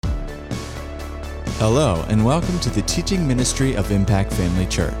Hello, and welcome to the teaching ministry of Impact Family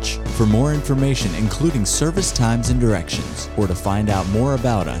Church. For more information, including service times and directions, or to find out more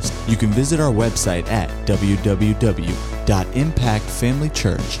about us, you can visit our website at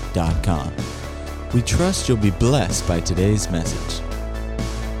www.impactfamilychurch.com. We trust you'll be blessed by today's message.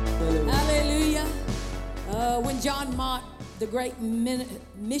 Hallelujah. When John Mott, the great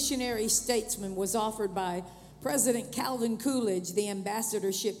missionary statesman, was offered by President Calvin Coolidge the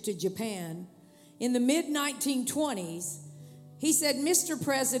ambassadorship to Japan, in the mid-1920s, he said, "Mr.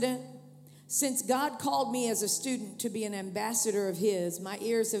 President, since God called me as a student to be an ambassador of his, my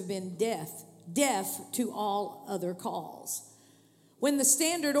ears have been deaf to all other calls." When the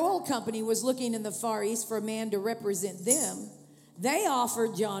Standard Oil Company was looking in the Far East for a man to represent them, they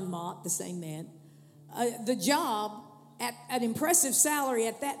offered John Mott, the same man, the job at an impressive salary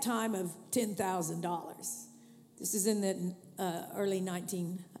at that time of $10,000. This is in the early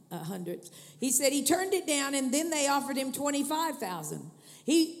 1900s. He said he turned it down, and then they offered him $25,000.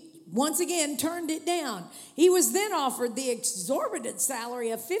 He once again turned it down. He was then offered the exorbitant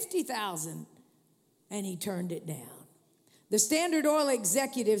salary of $50,000, and he turned it down. The Standard Oil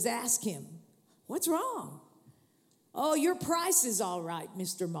executives asked him, "What's wrong?" "Oh, your price is all right,"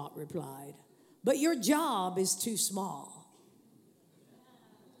 Mr. Mott replied, "but your job is too small.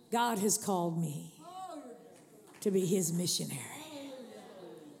 God has called me to be his missionary."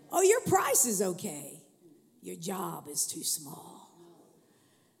 "Oh, your price is okay. Your job is too small."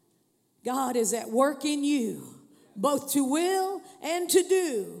 God is at work in you, both to will and to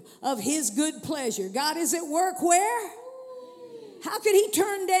do of his good pleasure. God is at work where? How could he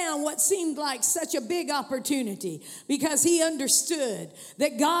turn down what seemed like such a big opportunity? Because he understood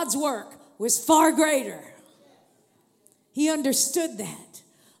that God's work was far greater. He understood that.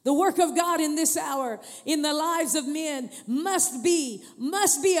 The work of God in this hour in the lives of men must be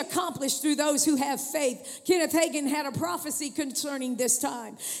accomplished through those who have faith. Kenneth Hagin had a prophecy concerning this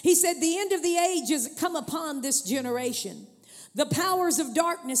time. He said, "The end of the age has come upon this generation. The powers of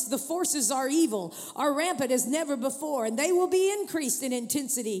darkness, the forces are evil, are rampant as never before, and they will be increased in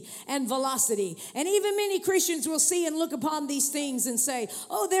intensity and velocity." And even many Christians will see and look upon these things and say,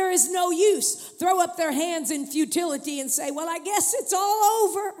 "Oh, there is no use," throw up their hands in futility and say, "Well, I guess it's all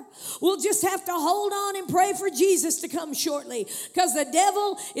over. We'll just have to hold on and pray for Jesus to come shortly, because the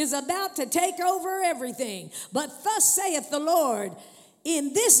devil is about to take over everything. But thus saith the Lord,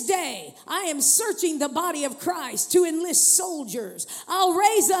 in this day, I am searching the body of Christ to enlist soldiers. I'll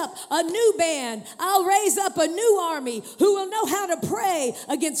raise up a new band. I'll raise up a new army who will know how to pray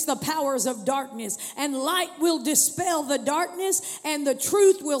against the powers of darkness. And light will dispel the darkness, and the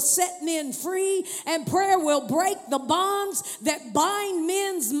truth will set men free, and prayer will break the bonds that bind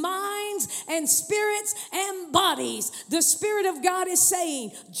men's minds and spirits and bodies." The Spirit of God is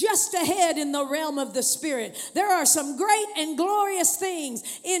saying, just ahead in the realm of the Spirit, there are some great and glorious things.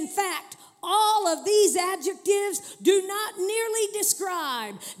 In fact, all of these adjectives do not nearly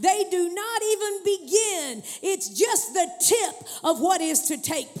describe. They do not even begin. It's just the tip of what is to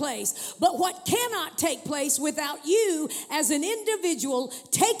take place. But what cannot take place without you as an individual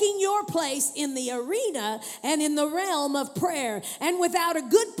taking your place in the arena and in the realm of prayer. And without a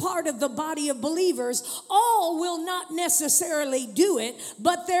good part of the body of believers, all will not necessarily do it,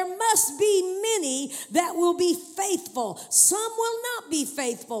 but there must be many that will be faithful. Some will not be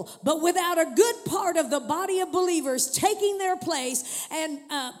faithful, but without a good part of the body of believers taking their place and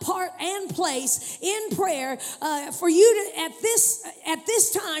place in prayer, for you to at this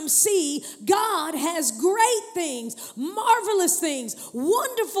time see God has great things, marvelous things,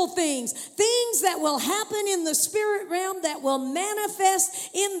 wonderful things, things that will happen in the spirit realm that will manifest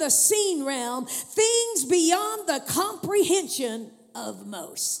in the seen realm, things beyond the comprehension of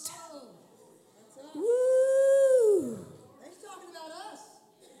most. Woo!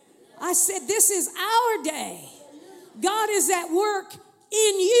 I said, this is our day. God is at work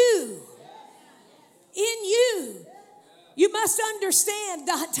in you. In you. You must understand,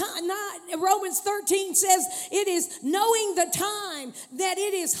 Romans 13 says it is knowing the time, that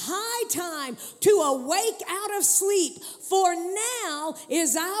it is high time to awake out of sleep, for now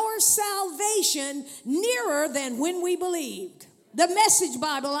is our salvation nearer than when we believed. The Message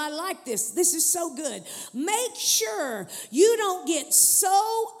Bible, I like this. This is so good. Make sure you don't get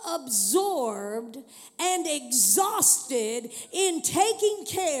so absorbed and exhausted in taking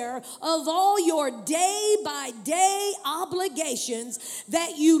care of all your day-by-day obligations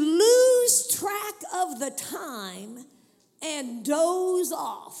that you lose track of the time and doze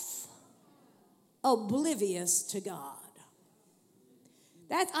off, oblivious to God.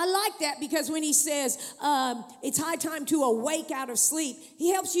 I like that because when he says it's high time to awake out of sleep,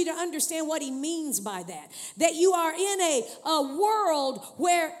 he helps you to understand what he means by that. That you are in a world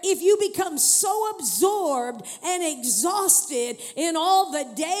where if you become so absorbed and exhausted in all the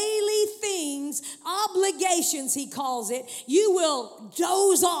daily things, obligations he calls it, you will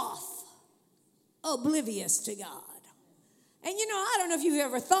doze off, oblivious to God. And you know, I don't know if you've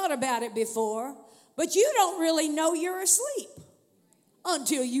ever thought about it before, but you don't really know you're asleep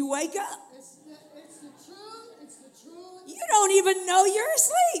until you wake up. It's the truth. You don't even know you're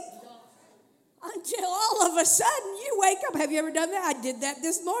asleep until all of a sudden you wake up. Have you ever done that? I did that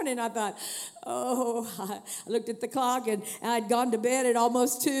this morning. I thought, I looked at the clock and I'd gone to bed at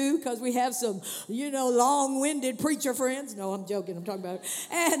almost 2 because we have some, long-winded preacher friends. No, I'm joking. I'm talking about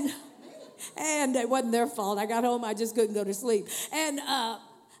it. And it wasn't their fault. I got home. I just couldn't go to sleep.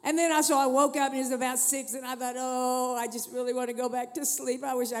 And then I woke up and it was about 6 and I thought, I just really want to go back to sleep.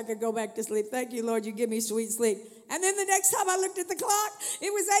 I wish I could go back to sleep. Thank you, Lord, you give me sweet sleep. And then the next time I looked at the clock,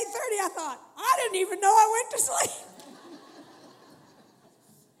 it was 8:30. I thought, I didn't even know I went to sleep.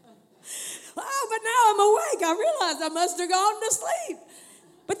 But now I'm awake. I realized I must have gone to sleep.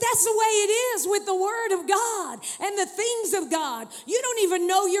 But that's the way it is with the Word of God and the things of God. You don't even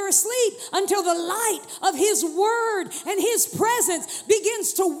know you're asleep until the light of His Word and His presence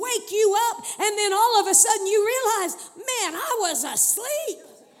begins to wake you up. And then all of a sudden you realize, man, I was asleep.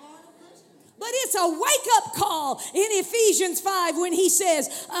 But it's a wake-up call in Ephesians 5 when he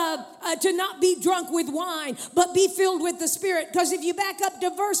says to not be drunk with wine, but be filled with the Spirit. Because if you back up to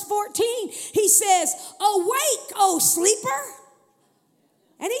verse 14, he says, awake, O sleeper.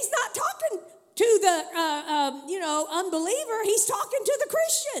 And he's not talking to the, unbeliever. He's talking to the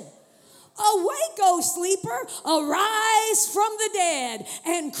Christian. Awake, O sleeper, arise from the dead,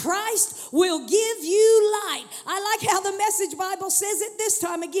 and Christ will give you light. I like how the Message Bible says it this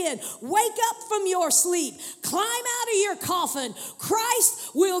time again. Wake up from your sleep. Climb out of your coffin.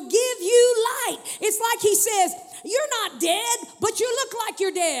 Christ will give you light. It's like he says, you're not dead, but you look like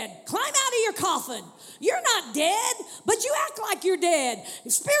you're dead. Climb out of your coffin. You're not dead, but you act like you're dead.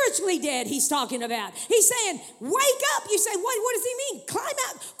 Spiritually dead, he's talking about. He's saying, wake up. You say, what does he mean? Climb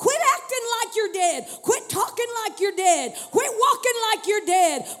out. Quit acting like you're dead. Quit talking like you're dead. Quit walking like you're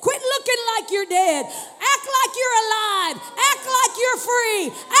dead. Quit looking like you're dead. Act like you're alive. Act like you're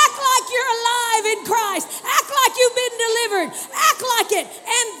free. Act like you're alive in Christ. Act like you've been delivered. Act like it.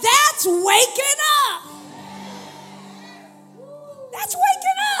 And that's waking up. That's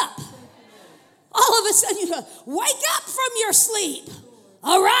waking up. All of a sudden you go, wake up from your sleep.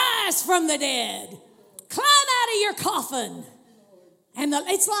 Arise from the dead. Climb out of your coffin. And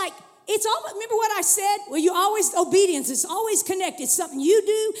it's almost, remember what I said? Well, obedience is always connected. Something you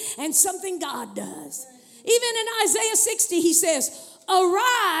do and something God does. Even in Isaiah 60, he says,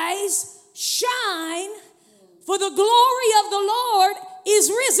 arise, shine, for the glory of the Lord is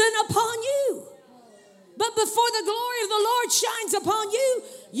risen upon you. But before the glory of the Lord shines upon you,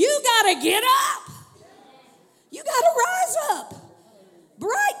 you got to get up. You got to rise up.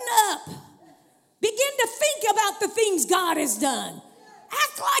 Brighten up. Begin to think about the things God has done.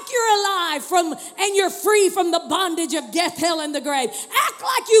 Act like you're alive and you're free from the bondage of death, hell, and the grave. Act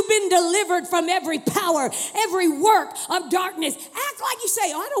like you've been delivered from every power, every work of darkness. Act like you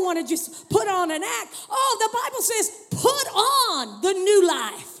say, I don't want to just put on an act. The Bible says, put on the new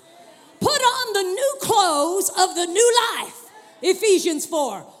life. Put on the new clothes of the new life. Ephesians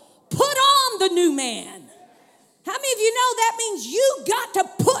 4. Put on the new man. How many of you know that means you got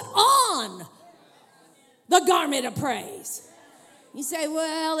to put on the garment of praise? You say,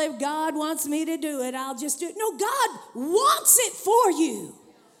 well, if God wants me to do it, I'll just do it. No, God wants it for you.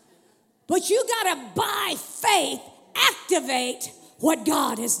 But you got to, by faith, activate what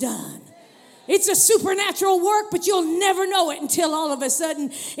God has done. It's a supernatural work, but you'll never know it until all of a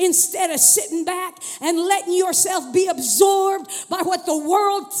sudden, instead of sitting back and letting yourself be absorbed by what the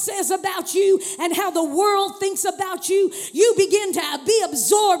world says about you and how the world thinks about you, you begin to be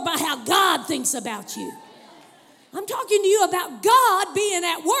absorbed by how God thinks about you. I'm talking to you about God being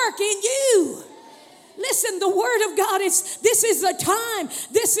at work in you. Listen, the Word of God this is the time.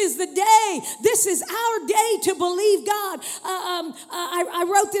 This is the day. This is our day to believe God. I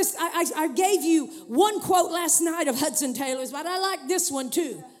wrote this. I gave you one quote last night of Hudson Taylor's, but I like this one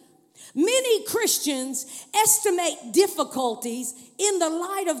too. Many Christians estimate difficulties in the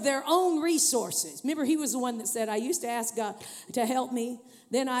light of their own resources. Remember, he was the one that said, I used to ask God to help me.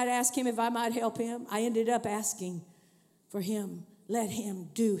 Then I'd ask him if I might help him. I ended up asking for him, let him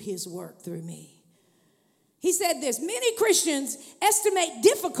do his work through me. He said this, many Christians estimate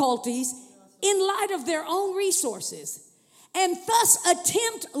difficulties in light of their own resources and thus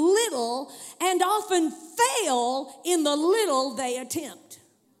attempt little and often fail in the little they attempt.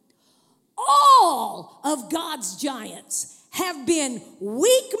 All of God's giants have been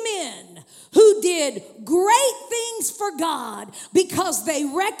weak men who did great things for God because they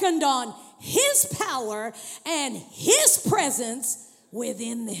reckoned on His power and His presence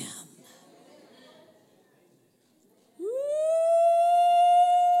within them. Woo!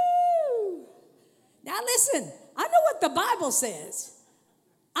 Now listen, I know what the Bible says.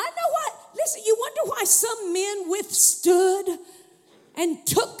 I know what, listen, you wonder why some men withstood and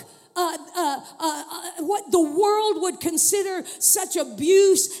took what the world would consider such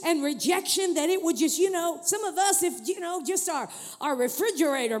abuse and rejection that it would just, some of us, if, just our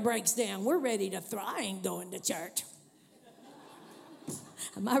refrigerator breaks down, we're ready to throw. I ain't going to church.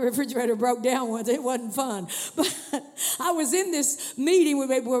 My refrigerator broke down once. It wasn't fun. But I was in this meeting where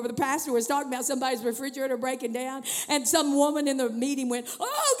the pastor was talking about somebody's refrigerator breaking down, and some woman in the meeting went,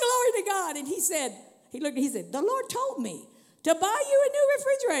 "Oh, glory to God." And he said, "The Lord told me to buy you a new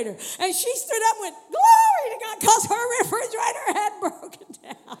refrigerator." And she stood up and went, "Glory to God," because her refrigerator had broken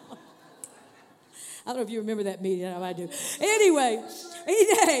down. I don't know if you remember that meeting. I do. Anyway,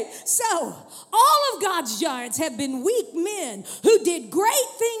 so all of God's giants have been weak men who did great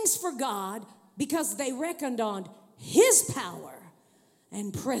things for God because they reckoned on His power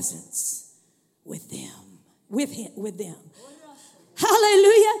and presence with them.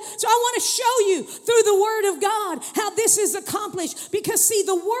 Hallelujah. So I want to show you through the Word of God how this is accomplished. Because, see,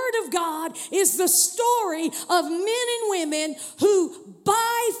 the Word of God is the story of men and women who,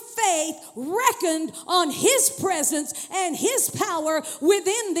 by faith, reckoned on His presence and His power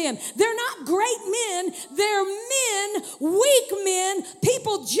within them. They're not great men. They're men, weak men,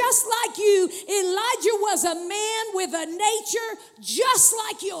 people just like you. Elijah was a man with a nature just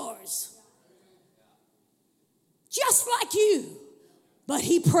like yours. Just like you. But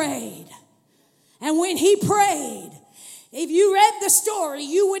he prayed. And when he prayed, if you read the story,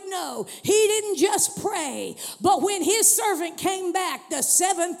 you would know he didn't just pray, but when his servant came back the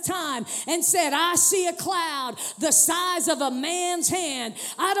seventh time and said, "I see a cloud the size of a man's hand."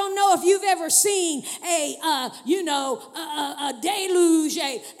 I don't know if you've ever seen a deluge,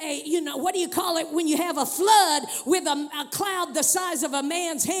 what do you call it when you have a flood with a cloud the size of a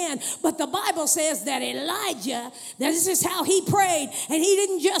man's hand? But the Bible says that Elijah, this is how he prayed, and he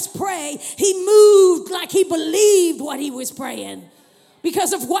didn't just pray, he moved like he believed what he was praying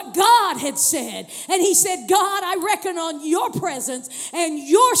because of what God had said. And he said, "God, I reckon on your presence and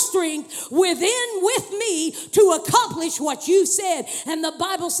your strength with me to accomplish what you said." And the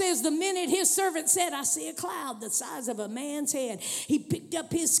Bible says the minute his servant said, "I see a cloud the size of a man's hand," he picked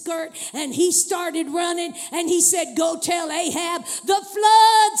up his skirt and he started running, and he said, "Go tell Ahab, the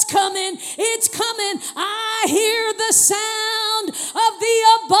flood's coming. It's coming. I hear the sound of the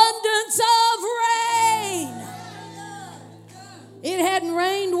abundance of rain." It hadn't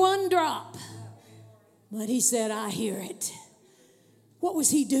rained one drop, but he said, "I hear it." What was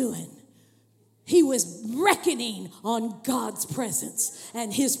he doing? He was reckoning on God's presence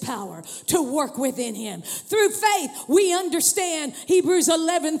and His power to work within him. Through faith, we understand, Hebrews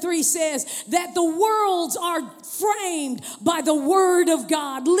 11:3 says that the worlds are framed by the Word of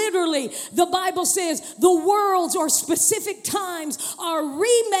God. Literally, the Bible says the worlds or specific times are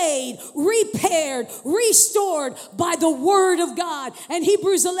remade, repaired, restored by the Word of God. And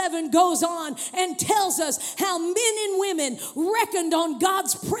Hebrews 11 goes on and tells us how men and women reckoned on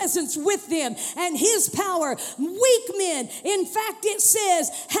God's presence with them and His power, weak men. In fact, it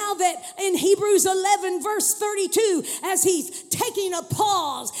says how that in Hebrews 11 verse 32, as he's taking a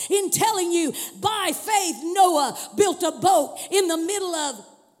pause in telling you, by faith Noah built a boat in the middle of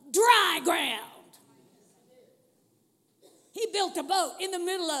dry ground. He built a boat in the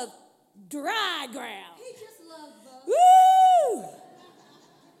middle of dry ground. He just loved boats. Woo!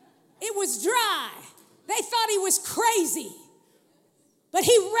 It was dry. They thought he was crazy. But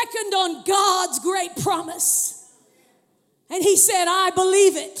he reckoned on God's great promise. And he said, "I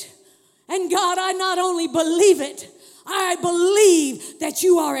believe it. And God, I not only believe it, I believe that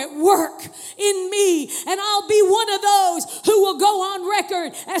you are at work in me. And I'll be one of those who will go on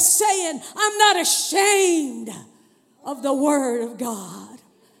record as saying, I'm not ashamed of the Word of God."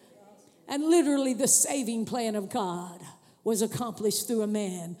 And literally the saving plan of God was accomplished through a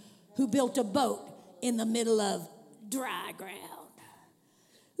man who built a boat in the middle of dry ground.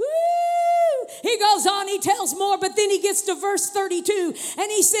 Woo! He goes on, he tells more, but then he gets to verse 32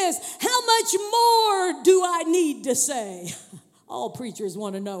 and he says, "How much more do I need to say?" All preachers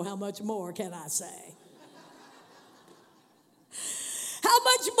want to know, how much more can I say? How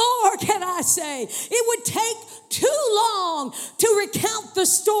How much more can I say? It would take too long to recount the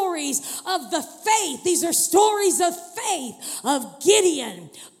stories of the faith. These are stories of faith of Gideon,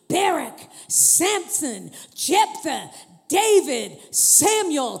 Barak, Samson, Jephthah, David,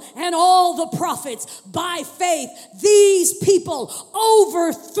 Samuel, and all the prophets. By faith, these people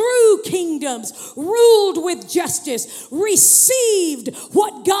overthrew kingdoms, ruled with justice, received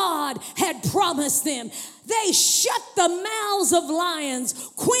what God had promised them. They shut the mouths of lions,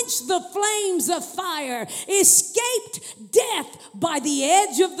 quenched the flames of fire, escaped death by the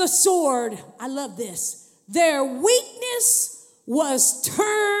edge of the sword. I love this. Their weakness was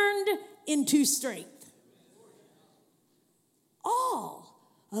turned into strength. All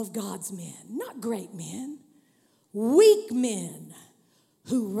of God's men, not great men, weak men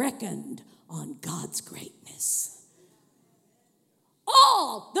who reckoned on God's greatness.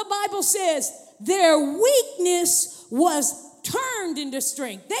 All, the Bible says, their weakness was turned into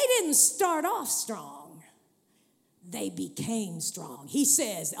strength. They didn't start off strong. They became strong. He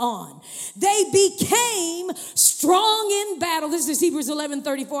says on, they became strong in battle. This is Hebrews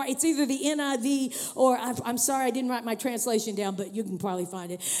 11:34. It's either the NIV or, I'm sorry, I didn't write my translation down, but you can probably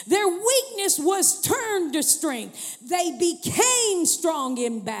find it. Their weakness was turned to strength. They became strong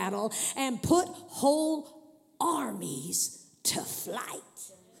in battle and put whole armies to flight.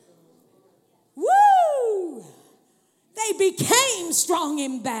 Woo! They became strong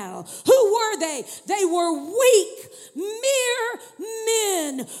in battle. Who were they? They were weak, mere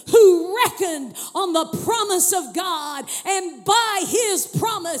men who reckoned on the promise of God. And by his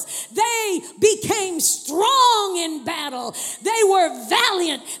promise, they became strong in battle. They were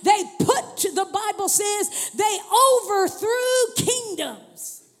valiant. The Bible says, they overthrew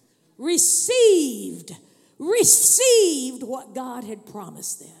kingdoms, received what God had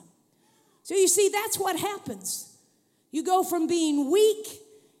promised them. So you see, that's what happens. You go from being weak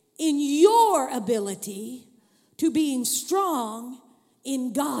in your ability to being strong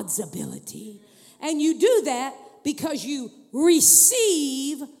in God's ability. And you do that because you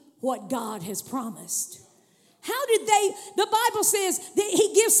receive what God has promised. How did the Bible says that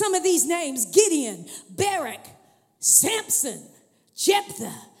he gives some of these names: Gideon, Barak, Samson,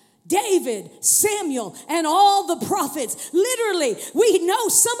 Jephthah, David, Samuel, and all the prophets. Literally, we know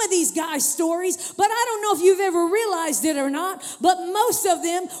some of these guys' stories, but I don't know if you've ever realized it or not, but most of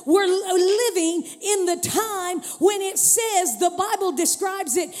them were living in the time when it says, the Bible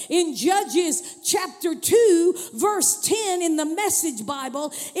describes it in Judges chapter 2, verse 10 in the Message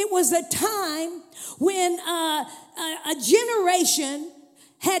Bible. It was a time when a generation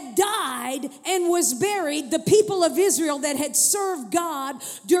had died and was buried, the people of Israel that had served God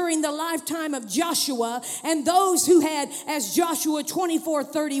during the lifetime of Joshua, and those who had, as Joshua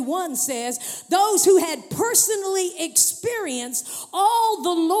 24:31 says, those who had personally experienced all the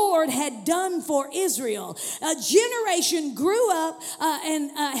Lord had done for Israel. A generation grew up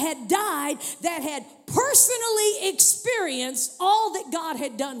and had died that had personally experienced all that God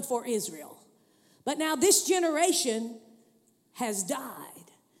had done for Israel. But now this generation has died.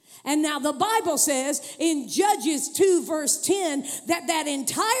 And now the Bible says in Judges 2 verse 10 that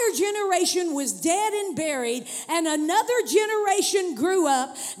entire generation was dead and buried, and another generation grew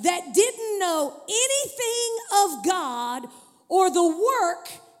up that didn't know anything of God or the work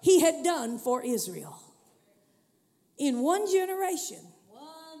he had done for Israel. In one generation.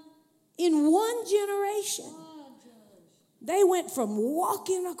 They went from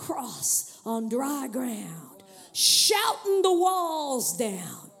walking across on dry ground, shouting the walls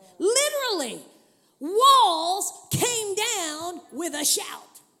down. Literally, walls came down with a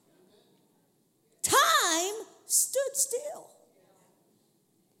shout. Time stood still.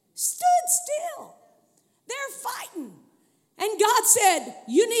 They're fighting. And God said,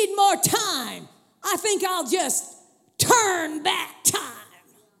 you need more time. I think I'll just turn back time.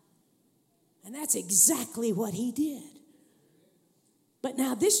 And that's exactly what he did. But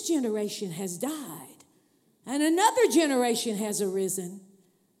now this generation has died, and another generation has arisen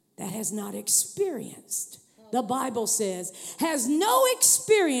that has not experienced. The Bible says, has no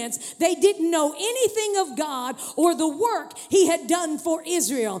experience. They didn't know anything of God or the work he had done for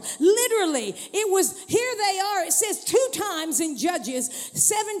Israel. Literally, it was, here they are. It says 2 times in Judges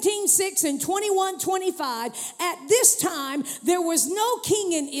 17:6 and 21:25. At this time, there was no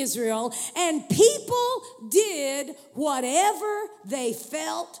king in Israel, and people did whatever they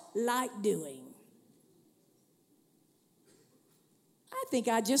felt like doing. I think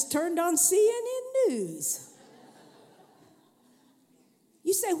I just turned on CNN News.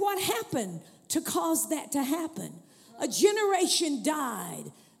 You say, what happened to cause that to happen? A generation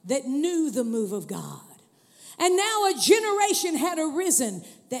died that knew the move of God. And now a generation had arisen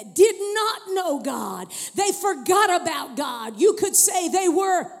that did not know God. They forgot about God. You could say they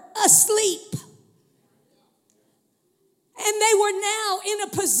were asleep. And they were now in a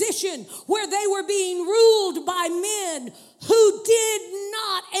position where they were being ruled by men who did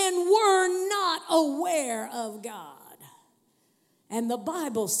not and were not aware of God. And the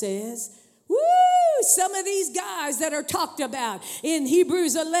Bible says, some of these guys that are talked about in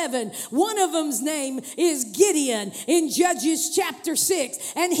Hebrews 11, one of them's name is Gideon in Judges chapter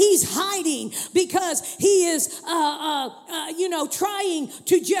 6. And he's hiding because he is, trying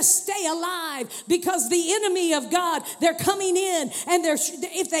to just stay alive because the enemy of God, they're coming in and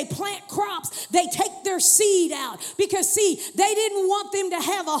if they plant crops, they take their seed out. Because, see, they didn't want them to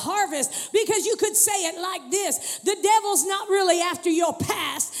have a harvest, because you could say it like this: the devil's not really after your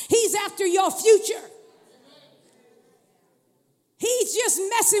past, he's after your future. He's just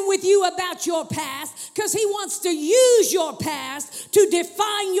messing with you about your past because he wants to use your past to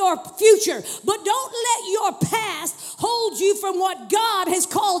define your future. But don't let your past hold you from what God has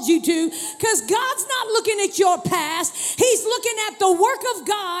called you to, because God's not looking at your past. He's looking at the work of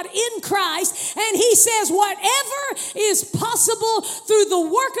God in Christ, and he says whatever is possible through the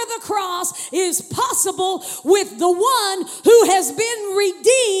work of the cross is possible with the one who has been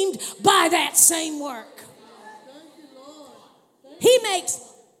redeemed by that same work. He makes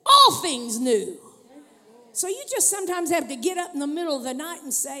all things new. So you just sometimes have to get up in the middle of the night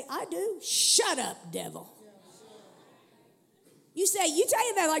and say, I do. Shut up, devil. You tell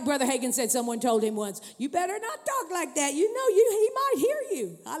that like Brother Hagin said, someone told him once, you better not talk like that. You know, he might hear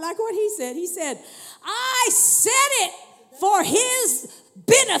you. I like what he said. He said, I said it for his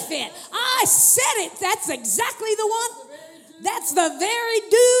benefit. I said it. That's exactly the one. That's the very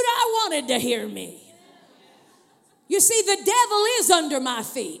dude I wanted to hear me. You see, the devil is under my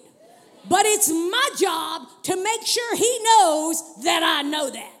feet, but it's my job to make sure he knows that I know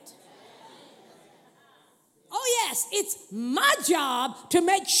that. Oh, yes, it's my job to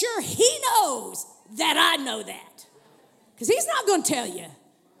make sure he knows that I know that. Because he's not going to tell you.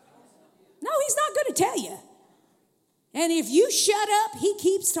 No, he's not going to tell you. And if you shut up, he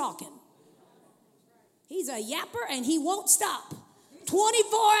keeps talking. He's a yapper and he won't stop.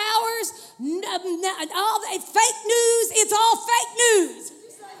 24 hours, all the fake news, it's all fake news.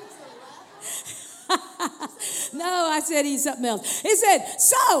 No, I said he's something else. It said,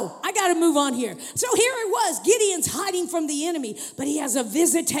 so I got to move on here. So here it was. Gideon's hiding from the enemy, but he has a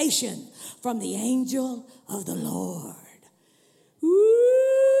visitation from the angel of the Lord.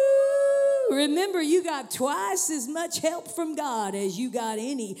 Ooh, remember, you got twice as much help from God as you got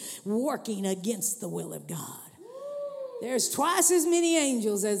any working against the will of God. There's twice as many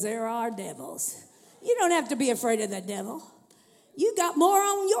angels as there are devils. You don't have to be afraid of the devil. You got more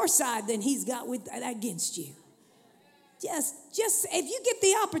on your side than he's got against you. Just if you get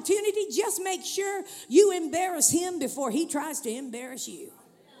the opportunity, just make sure you embarrass him before he tries to embarrass you.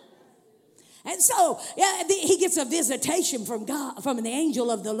 And so he gets a visitation from God, from an angel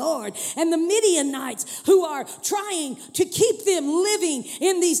of the Lord. And the Midianites, who are trying to keep them living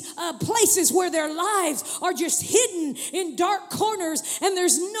in these places where their lives are just hidden in dark corners and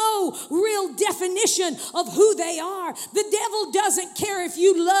there's no real definition of who they are. The devil doesn't care if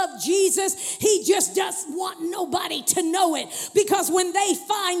you love Jesus. He just doesn't want nobody to know it, because when they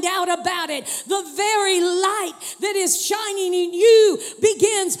find out about it, the very light that is shining in you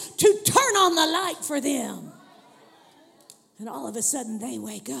begins to turn on the light for them. And all of a sudden they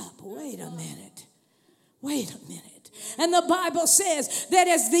wake up. Wait a minute. And the Bible says that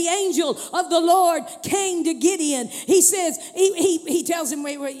as the angel of the Lord came to Gideon, he says, he tells him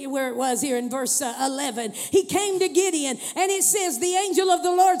where it was here in verse 11. He came to Gideon, and it says the angel of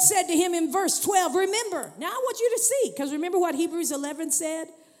the Lord said to him in verse 12, remember, now I want you to see, because remember what Hebrews 11 said?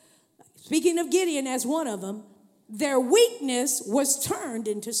 Speaking of Gideon as one of them, their weakness was turned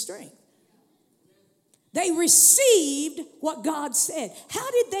into strength. They received what God said.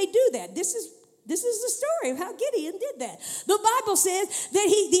 How did they do that? This is the story of how Gideon did that. The Bible says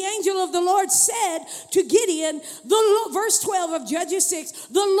that the angel of the Lord said to Gideon, verse 12 of Judges 6,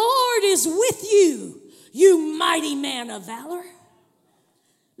 the Lord is with you, you mighty man of valor.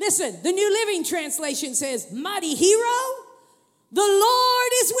 Listen, the New Living Translation says, mighty hero, the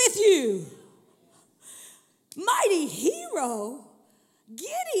Lord is with you. Mighty hero,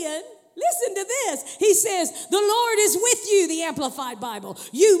 Gideon. Listen to this. He says, the Lord is with you, the Amplified Bible.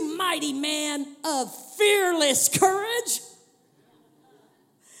 You mighty man of fearless courage.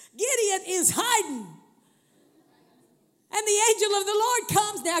 Gideon is hiding. And the angel of the Lord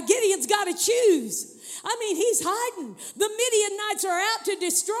comes. Now Gideon's got to choose. I mean, he's hiding. The Midianites are out to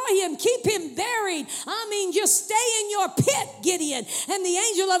destroy him, keep him buried. I mean, just stay in your pit, Gideon. And the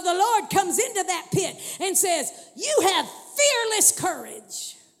angel of the Lord comes into that pit and says, you have fearless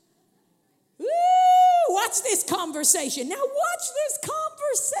courage. Woo! Watch this conversation. Now watch this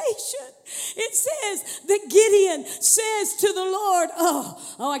conversation. It says that Gideon says to the Lord,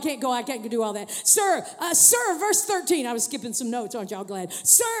 I can't do all that. Sir, verse 13. I was skipping some notes, aren't y'all glad?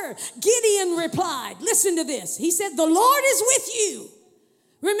 Sir, Gideon replied, listen to this. He said, the Lord is with you.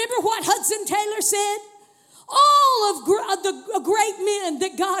 Remember what Hudson Taylor said? All of the great men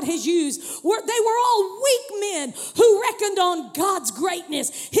that God has used, they were all weak men who reckoned on God's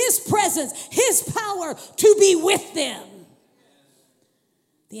greatness, his presence, his power to be with them.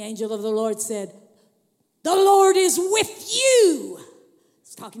 The angel of the Lord said, the Lord is with you.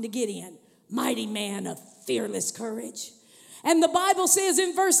 He's talking to Gideon, mighty man of fearless courage. And the Bible says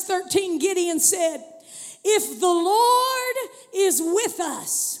in verse 13, Gideon said, if the Lord is with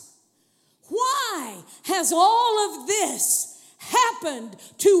us, why has all of this happened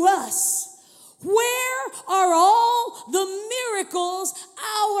to us? Where are all the miracles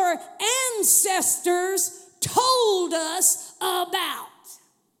our ancestors told us about?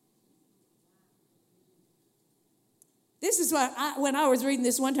 This is what when I was reading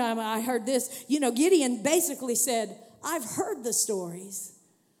this one time, I heard this. Gideon basically said, I've heard the stories,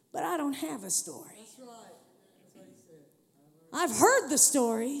 but I don't have a story. That's right. That's what he said. I've heard the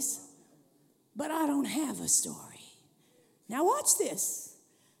stories, but I don't have a story. Now watch this.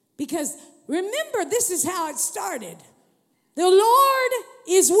 Because remember, this is how it started. The Lord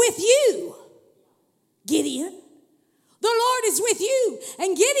is with you, Gideon. The Lord is with you.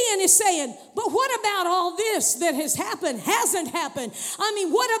 And Gideon is saying, but what about all this that has happened, hasn't happened? I mean,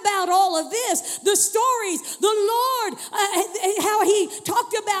 what about all of this? The stories, the Lord, how he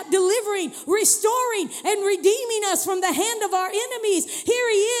talked about delivering, restoring, and redeeming us from the hand of our enemies. Here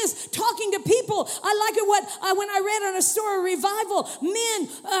he is talking to people. I like it when I read on a story revival,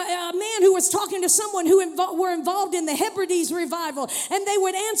 a man who was talking to someone who were involved in the Hebrides revival, and they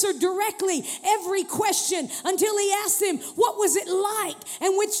would answer directly every question until he asked them, what was it like?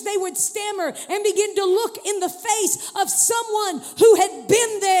 And which they would stammer and begin to look in the face of someone who had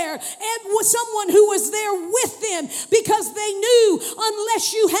been there and someone who was there with them, because they knew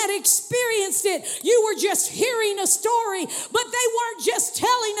unless you had experienced it, you were just hearing a story. But they weren't just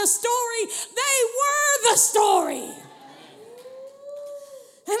telling a story, they were the story.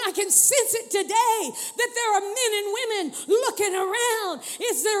 And I can sense it today that there are men and women looking around.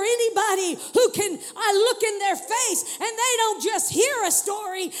 Is there anybody who I look in their face and they don't just hear a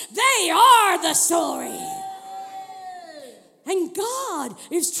story, they are the story. And God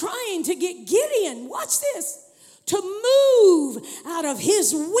is trying to get Gideon, watch this, to move out of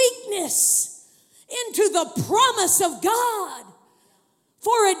his weakness into the promise of God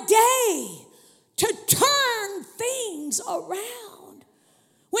for a day to turn things around.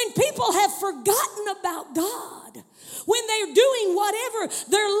 When people have forgotten about God, when they're doing whatever,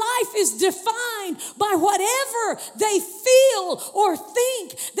 their life is defined by whatever they feel or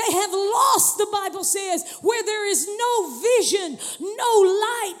think, they have lost, the Bible says, where there is no vision, no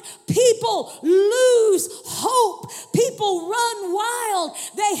light. People lose hope. People run wild.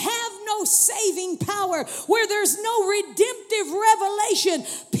 They have no saving power. Where there's no redemptive revelation,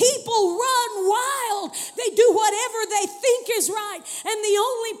 people run wild. They do whatever they think is right. And the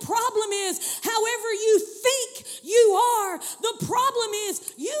only problem is, however you think you are, the problem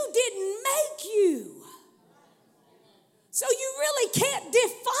is you didn't make you. So you really can't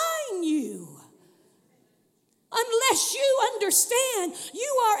define you. Unless you understand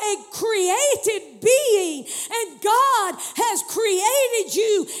you are a created being and God has created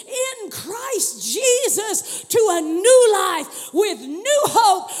you in Christ Jesus to a new life with new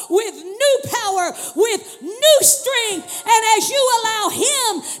hope, with new power, with new strength. And as you allow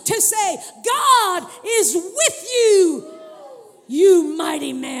him to say, God is with you, you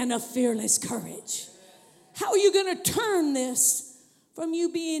mighty man of fearless courage. How are you going to turn this from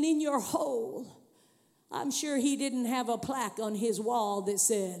you being in your hole? I'm sure he didn't have a plaque on his wall that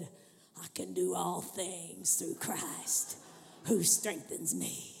said, I can do all things through Christ who strengthens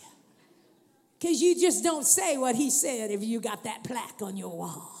me. Because you just don't say what he said if you got that plaque on your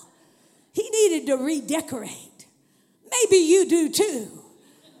wall. He needed to redecorate. Maybe you do too.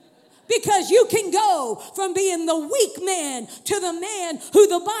 Because you can go from being the weak man to the man who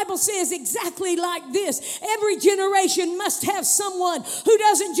the Bible says exactly like this. Every generation must have someone who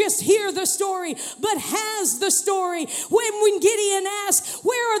doesn't just hear the story, but has the story. When Gideon asks,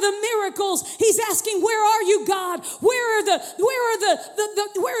 where are the miracles? He's asking, where are you, God? Where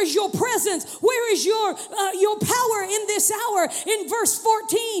is your presence? Where is your power in this hour? In verse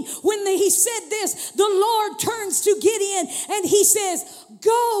 14, when he said this, the Lord turns to Gideon and he says,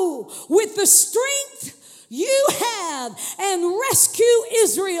 go with the strength you have and rescue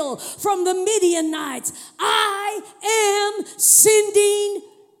Israel from the Midianites. I am sending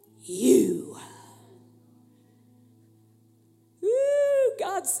you. Ooh,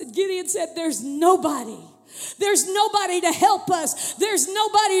 Gideon said, there's nobody. There's nobody to help us. There's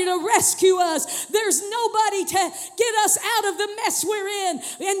nobody to rescue us. There's nobody to get us out of the mess we're in.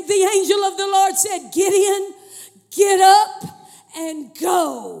 And the angel of the Lord said, Gideon, get up and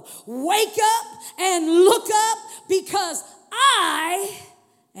go. Wake up and look up, because I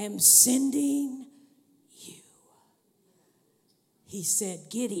am sending you. He said,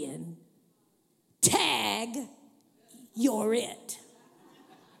 Gideon, tag, you're it.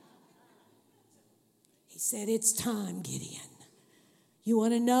 He said, it's time, Gideon. You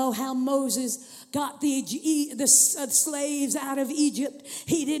want to know how Moses got the slaves out of Egypt?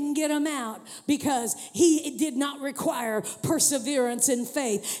 He didn't get them out because he did not require perseverance and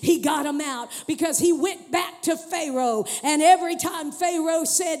faith. He got them out because he went back to Pharaoh. And every time Pharaoh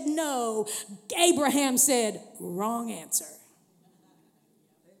said no, Abraham said, wrong answer.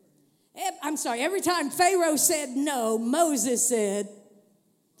 Every time Pharaoh said no, Moses said,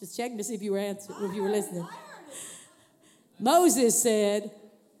 just checking to see if you were listening. Moses said,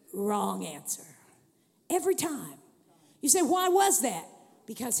 wrong answer. Every time. You say, why was that?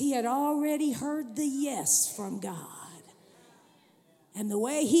 Because he had already heard the yes from God. And the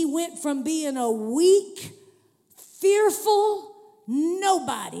way he went from being a weak, fearful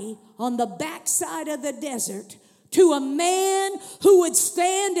nobody on the backside of the desert to a man who would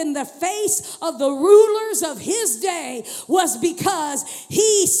stand in the face of the rulers of his day was because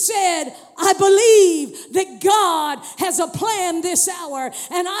he said, I believe that God has a plan this hour,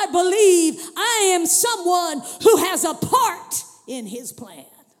 and I believe I am someone who has a part in his plan.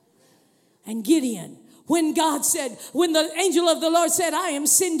 And Gideon, when the angel of the Lord said, I am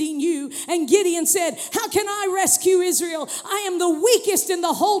sending you, and Gideon said, how can I rescue Israel? I am the weakest in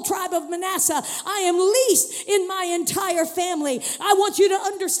the whole tribe of Manasseh. I am least in my entire family. I want you to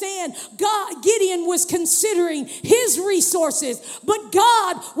understand, Gideon was considering his resources, but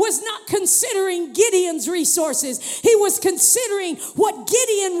God was not considering Gideon's resources. He was considering what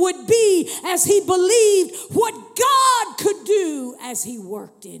Gideon would be as he believed what God could do as he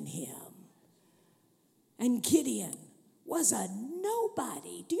worked in him. And Gideon was a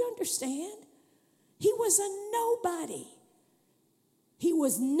nobody. Do you understand? He was a nobody. He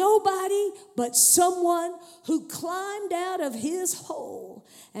was nobody but someone who climbed out of his hole.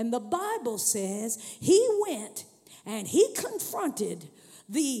 And the Bible says he went and he confronted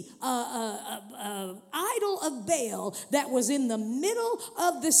the idol of Baal that was in the middle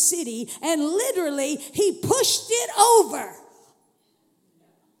of the city, and literally he pushed it over.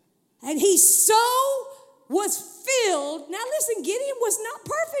 And he was filled. Now listen, Gideon was not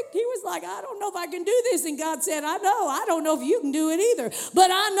perfect. He was like, I don't know if I can do this. And God said, I don't know if you can do it either,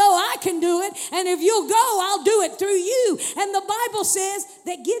 but I know I can do it. And if you'll go, I'll do it through you. And the Bible says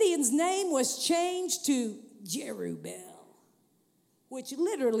that Gideon's name was changed to Jerubbaal, which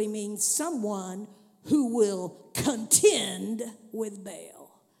literally means someone who will contend with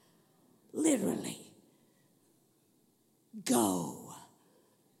Baal. Literally. Go.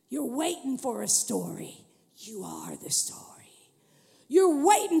 You're waiting for a story. You are the story. You're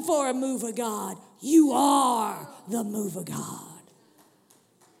waiting for a move of God. You are the move of God.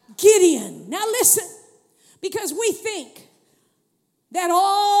 Gideon. Now listen, because we think that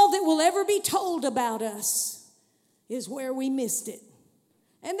all that will ever be told about us is where we missed it.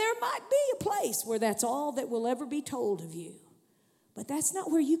 And there might be a place where that's all that will ever be told of you. But that's not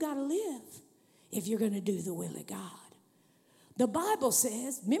where you got to live if you're going to do the will of God. The Bible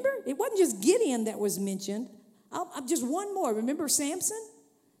says, remember, it wasn't just Gideon that was mentioned. Just one more. Remember Samson?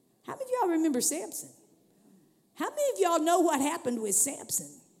 How many of y'all remember Samson? How many of y'all know what happened with Samson?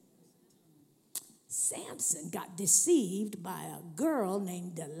 Samson got deceived by a girl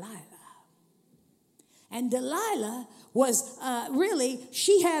named Delilah. And Delilah was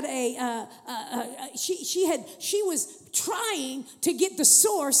she was trying to get the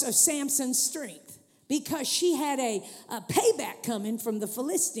source of Samson's strength, because she had a payback coming from the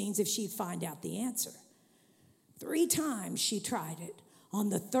Philistines if she'd find out the answer. 3 times she tried it. on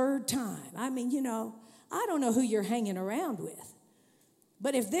the third time. I mean, I don't know who you're hanging around with,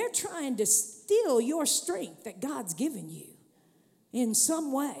 but if they're trying to steal your strength that God's given you in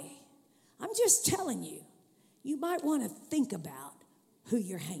some way, I'm just telling you, you might want to think about who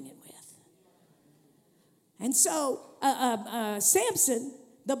you're hanging with. And so Samson,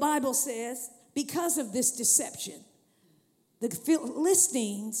 the Bible says, because of this deception, the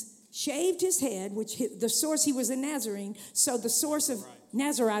Philistines shaved his head, which the source, he was a Nazarene, so the source of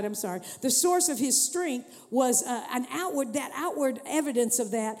the source of his strength was that outward evidence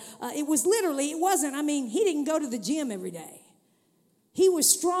of that. He didn't go to the gym every day. He was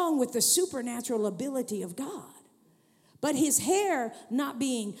strong with the supernatural ability of God. But his hair not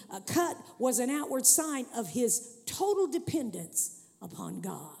being cut was an outward sign of his total dependence upon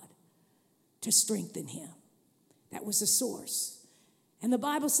God to strengthen him. That was the source. And the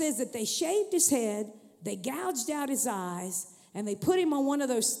Bible says that they shaved his head, they gouged out his eyes, and they put him on one of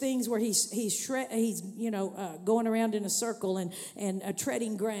those things where he's going around in a circle and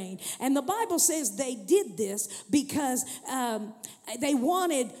treading grain. And the Bible says they did this because they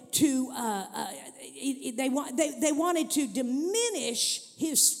wanted to diminish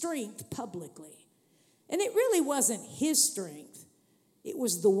his strength publicly. And it really wasn't his strength. It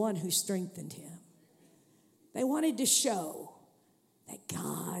was the one who strengthened him. They wanted to show that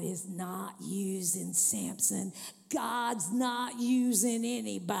God is not using Samson. God's not using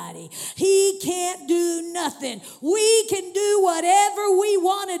anybody. He can't do nothing. We can do whatever we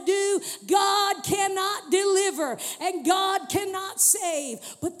want to do. God cannot deliver and God cannot save.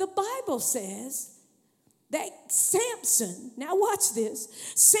 But the Bible says that Samson, now watch this,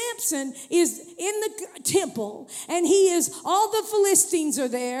 Samson is in the temple and all the Philistines are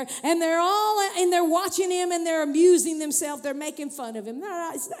there and they're watching him and they're amusing themselves. They're making fun of him.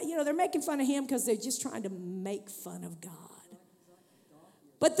 They're making fun of him because they're just trying to make fun of God.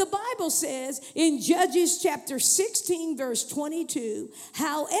 But the Bible says in Judges chapter 16, verse 22,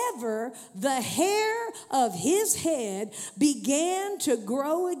 however, the hair of his head began to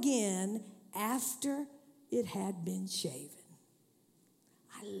grow again after it had been shaven.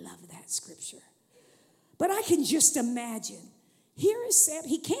 I love that scripture. But I can just imagine. Here is Sam.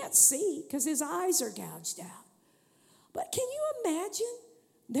 He can't see because his eyes are gouged out. But can you imagine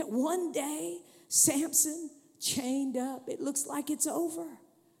that one day Samson chained up? It looks like it's over.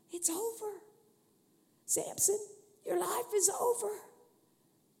 It's over. Samson, your life is over.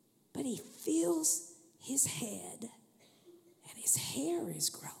 But he feels his head and his hair is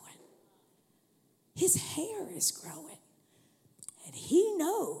growing. His hair is growing. And he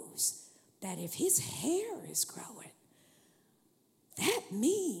knows that if his hair is growing, that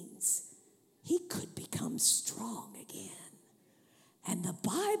means he could become strong again. And the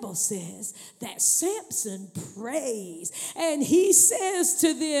Bible says that Samson prays and he says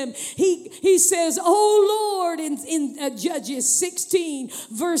to them, he says, oh Lord, in Judges 16,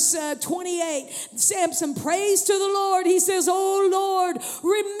 verse 28, Samson prays to the Lord. He says, oh Lord,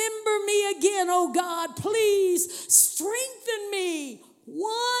 remember me again, oh God, please strengthen me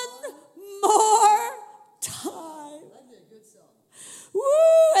one more time. Woo!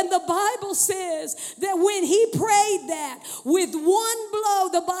 And the Bible says that when he prayed that, with one blow,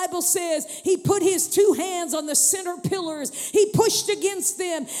 the Bible says he put his two hands on the center pillars. He pushed against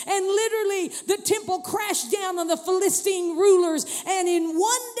them, and literally the temple crashed down on the Philistine rulers. And in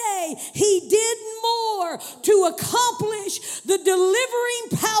one day, he did more to accomplish the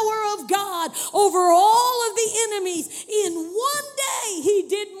delivering power of God over all of the enemies. In one day, he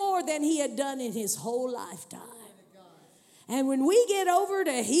did more than he had done in his whole lifetime. And when we get over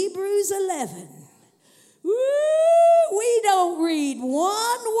to Hebrews 11, we don't read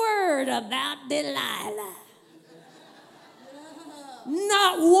one word about Delilah.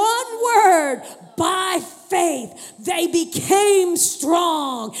 Not one word. By faith, they became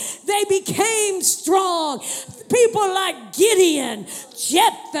strong. They became strong. People like Gideon,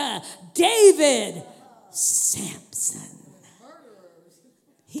 Jephthah, David, Samson.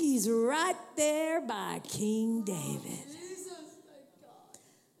 He's right there by King David.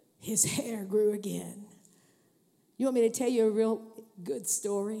 His hair grew again. You want me to tell you a real good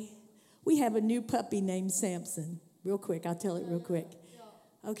story? We have a new puppy named Samson. Real quick, I'll tell it real quick.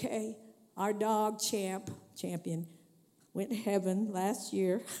 Okay, our dog Champion, went to heaven last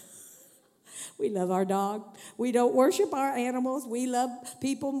year. We love our dog. We don't worship our animals. We love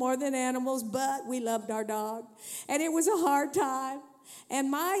people more than animals, but we loved our dog. And it was a hard time. And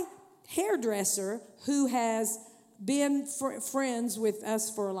my hairdresser, who has been friends with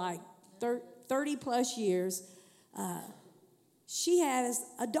us for like 30 plus years, she has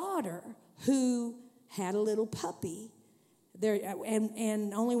a daughter who had a little puppy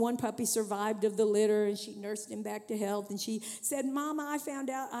and only one puppy survived of the litter, and she nursed him back to health. And she said, "Mama,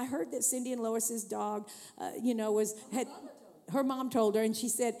 I heard that Cindy and Lois's dog, her mom told her, and she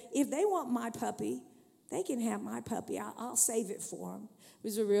said, if they want my puppy, they can have my puppy. I'll save it for them." It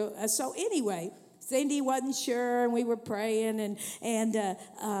was a real. So anyway, Cindy wasn't sure, and we were praying,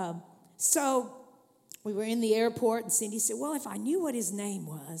 so we were in the airport, and Cindy said, "Well, if I knew what his name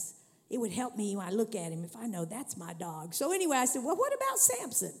was, it would help me when I look at him if I know that's my dog." So anyway, I said, "Well, what about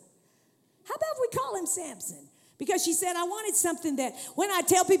Samson? How about we call him Samson?" Because she said, I wanted something that when I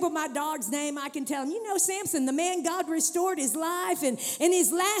tell people my dog's name, I can tell them, Samson, the man God restored his life, and in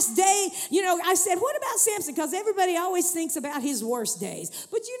his last day, I said, what about Samson? Because everybody always thinks about his worst days.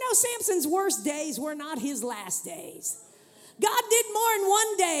 But Samson's worst days were not his last days. God did more in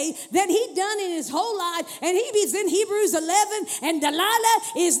one day than he'd done in his whole life, and he's in Hebrews 11, and Delilah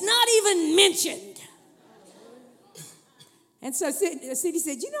is not even mentioned. And so Cindy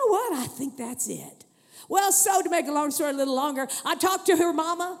said, "You know what? I think that's it." Well, so to make a long story a little longer, I talked to her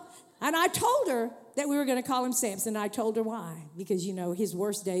mama, and I told her that we were going to call him Samson. I told her why, because, his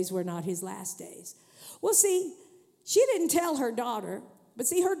worst days were not his last days. Well, see, she didn't tell her daughter, but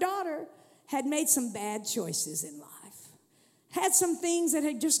see, her daughter had made some bad choices in life. Had some things that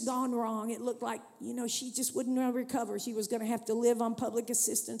had just gone wrong. It looked like, she just wouldn't recover. She was going to have to live on public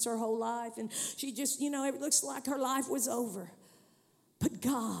assistance her whole life. And she just, it looks like her life was over. But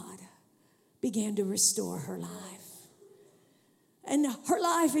God began to restore her life. And her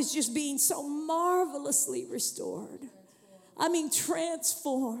life is just being so marvelously restored. I mean,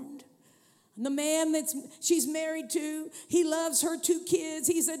 transformed. And the man she's married to, he loves her 2 kids.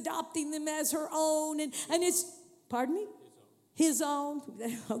 He's adopting them as her own. And it's, pardon me? His own.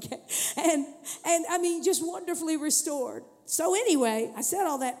 Okay. And I mean, just wonderfully restored. So anyway, I said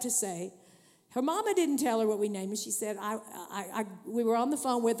all that to say, her mama didn't tell her what we named him. She said, we were on the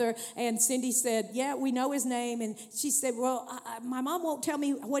phone with her, and Cindy said, "Yeah, we know his name." And she said, "Well, my mom won't tell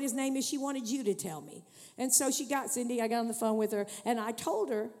me what his name is. She wanted you to tell me." And so she got Cindy. I got on the phone with her, and I told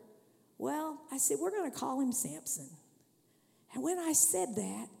her, I said, "We're going to call him Samson." And when I said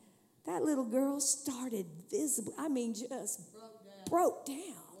that little girl started visibly, just broke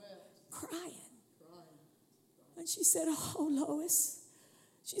down, crying. And she said, "Oh, Lois,"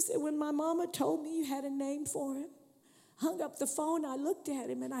 she said, "when my mama told me you had a name for him, hung up the phone, I looked at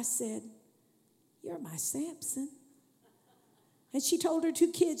him and I said, 'You're my Samson.'" And she told her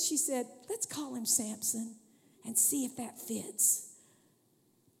 2 kids, she said, "Let's call him Samson and see if that fits."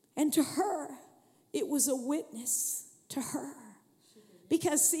 And to her, it was a witness to her.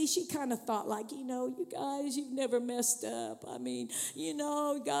 Because, see, she kind of thought like, you guys, you've never messed up. I mean,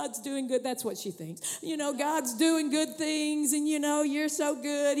 God's doing good. That's what she thinks. God's doing good things, and, you're so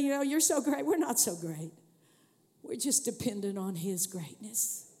good. You're so great. We're not so great. We're just dependent on his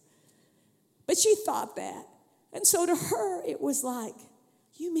greatness. But she thought that. And so to her, it was like,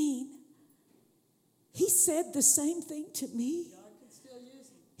 you mean he said the same thing to me? God can still use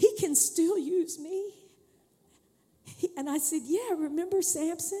him. He can still use me. And I said, "Yeah, remember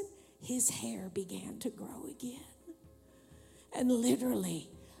Samson? His hair began to grow again." And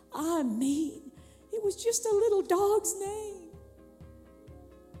literally, it was just a little dog's name.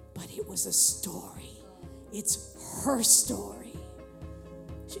 But it was a story. It's her story.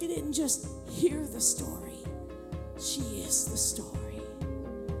 She didn't just hear the story. She is the story.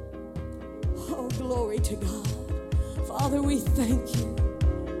 Oh, glory to God. Father, we thank you.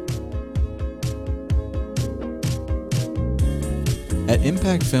 At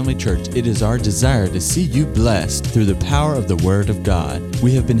Impact Family Church, it is our desire to see you blessed through the power of the Word of God.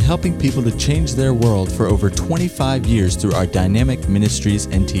 We have been helping people to change their world for over 25 years through our dynamic ministries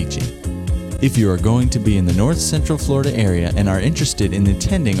and teaching. If you are going to be in the North Central Florida area and are interested in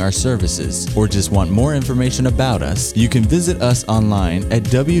attending our services, or just want more information about us, you can visit us online at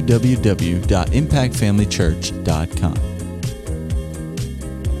www.impactfamilychurch.com.